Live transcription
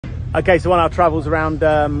Okay, so on our travels around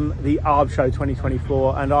the Arb Show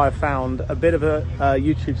 2024, and I found a bit of a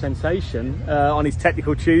YouTube sensation on his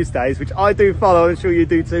Technical Tuesdays, which I do follow. I'm sure you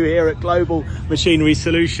do too here at Global Machinery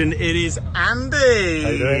Solution. It is Andy. How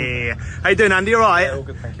you doing? How you doing, Andy? All right? Yeah, all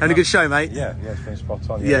good, thank you. Having a good show, mate? Yeah, it's been spot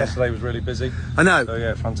on. Yeah. Yesterday was really busy. I know. So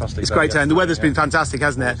yeah, fantastic. It's great day, and the weather's been fantastic,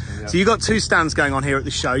 hasn't it? Awesome, yeah. So you've got two stands going on here at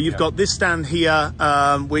the show. You've got this stand here,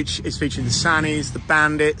 which is featuring the Sannies, the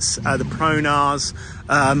Bandits, the Pronars.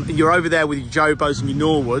 You're over there with your Jobos and your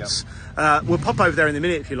Norwoods. We'll pop over there in a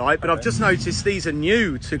minute if you like, but I've just noticed these are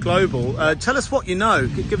new to Global. Tell us what you know.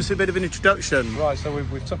 Give us a bit of an introduction. Right, so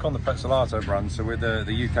we've took on the Pezzolato brand, so we're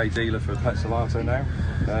the UK dealer for Pezzolato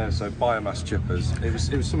now. So biomass chippers. It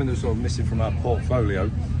was something that was sort of missing from our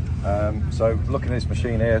portfolio. So looking at this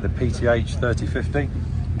machine here, the PTH 3050.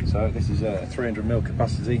 So this is a 300mm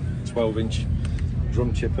capacity, 12-inch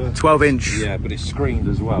drum chipper. 12-inch. Yeah, but it's screened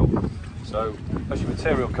as well. So as your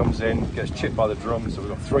material comes in, gets chipped by the drum, so we've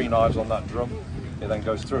got 3 knives on that drum. It then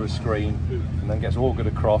goes through a screen and then gets augured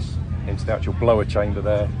across into the actual blower chamber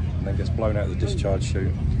there, and then gets blown out of the discharge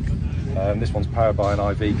chute. This one's powered by an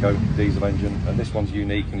Iveco diesel engine, and this one's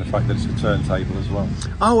unique in the fact that it's a turntable as well.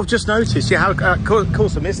 Oh, I've just noticed. Yeah, of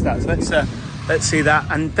course I missed that. So let's see that,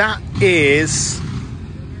 and that is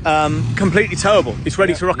completely towable. It's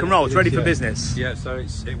ready to rock and roll. It's ready for business. Yeah, so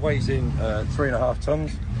it weighs in 3.5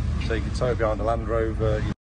 tons. So you can tow it behind the Land Rover.